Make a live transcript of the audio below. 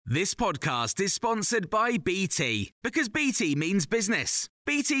This podcast is sponsored by BT, because BT means business.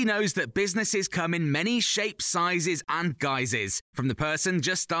 BT knows that businesses come in many shapes, sizes and guises, from the person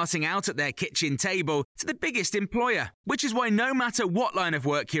just starting out at their kitchen table to the biggest employer, which is why no matter what line of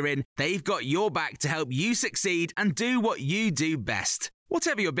work you're in, they've got your back to help you succeed and do what you do best.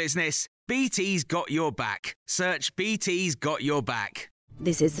 Whatever your business, BT's got your back. Search BT's got your back.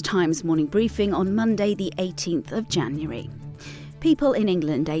 This is the Times morning briefing on Monday the 18th of January. People in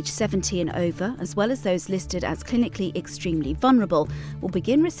England aged 70 and over, as well as those listed as clinically extremely vulnerable, will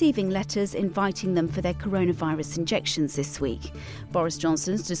begin receiving letters inviting them for their coronavirus injections this week. Boris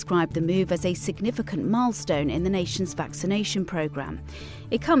Johnson's described the move as a significant milestone in the nation's vaccination programme.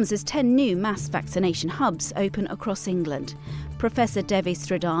 It comes as 10 new mass vaccination hubs open across England. Professor Devi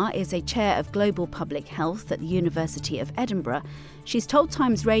Sridhar is a chair of global public health at the University of Edinburgh. She's told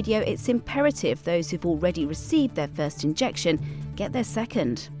Times Radio it's imperative those who've already received their first injection get their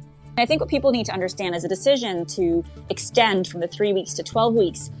second. I think what people need to understand is a decision to extend from the 3 weeks to 12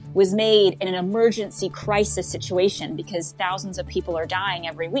 weeks was made in an emergency crisis situation because thousands of people are dying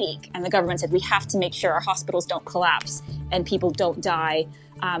every week. And the government said we have to make sure our hospitals don't collapse and people don't die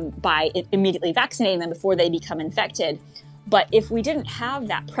by immediately vaccinating them before they become infected. But if we didn't have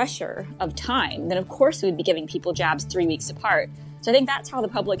that pressure of time, then of course we'd be giving people jabs 3 weeks apart. So I think that's how the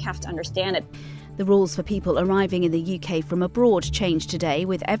public have to understand it. The rules for people arriving in the UK from abroad changed today,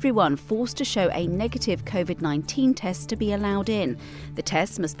 with everyone forced to show a negative COVID-19 test to be allowed in. The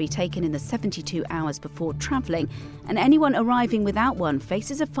test must be taken in the 72 hours before travelling, and anyone arriving without one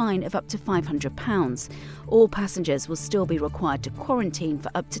faces a fine of up to £500. All passengers will still be required to quarantine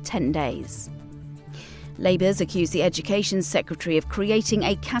for up to 10 days. Labour's accused the Education Secretary of creating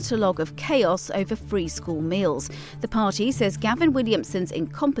a catalogue of chaos over free school meals. The party says Gavin Williamson's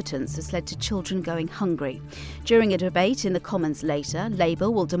incompetence has led to children going hungry. During a debate in the Commons later,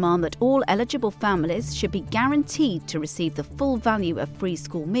 Labour will demand that all eligible families should be guaranteed to receive the full value of free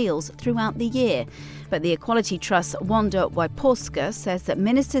school meals throughout the year. But the Equality Trust's Wanda Waiporska says that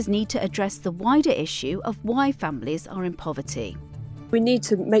ministers need to address the wider issue of why families are in poverty. We need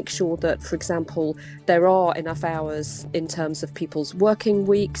to make sure that, for example, there are enough hours in terms of people's working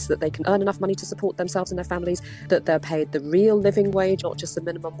weeks, that they can earn enough money to support themselves and their families, that they're paid the real living wage, not just the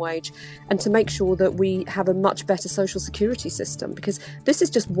minimum wage, and to make sure that we have a much better social security system, because this is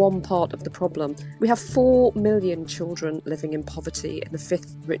just one part of the problem. We have 4 million children living in poverty in the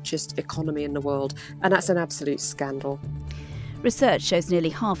 5th richest economy in the world, and that's an absolute scandal. Research shows nearly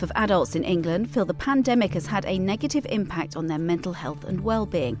half of adults in England feel the pandemic has had a negative impact on their mental health and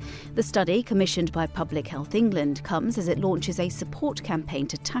well-being. The study, commissioned by Public Health England, comes as it launches a support campaign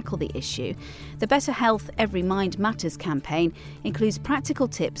to tackle the issue. The Better Health Every Mind Matters campaign includes practical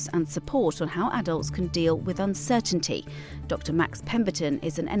tips and support on how adults can deal with uncertainty. Dr. Max Pemberton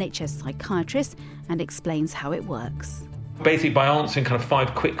is an NHS psychiatrist and explains how it works. Basically, by answering kind of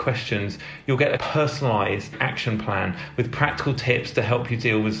 5 quick questions, you'll get a personalised action plan with practical tips to help you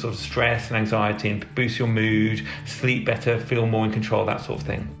deal with sort of stress and anxiety and boost your mood, sleep better, feel more in control, that sort of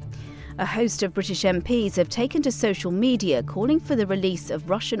thing. A host of British MPs have taken to social media calling for the release of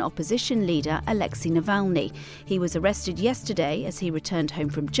Russian opposition leader Alexei Navalny. He was arrested yesterday as he returned home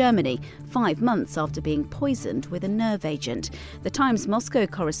from Germany 5 months after being poisoned with a nerve agent. The Times Moscow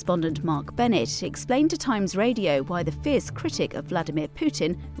correspondent Mark Bennett explained to Times Radio why the fierce critic of Vladimir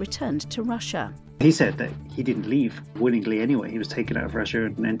Putin returned to Russia. He said that he didn't leave willingly anyway. He was taken out of Russia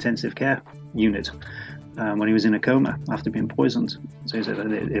in an intensive care unit when he was in a coma after being poisoned. So he said,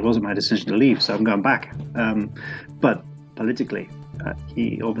 it wasn't my decision to leave, so I'm going back. But politically,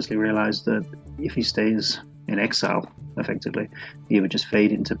 he obviously realised that if he stays in exile, effectively, he would just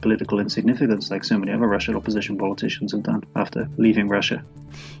fade into political insignificance like so many other Russian opposition politicians have done after leaving Russia.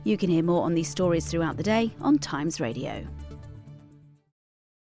 You can hear more on these stories throughout the day on Times Radio.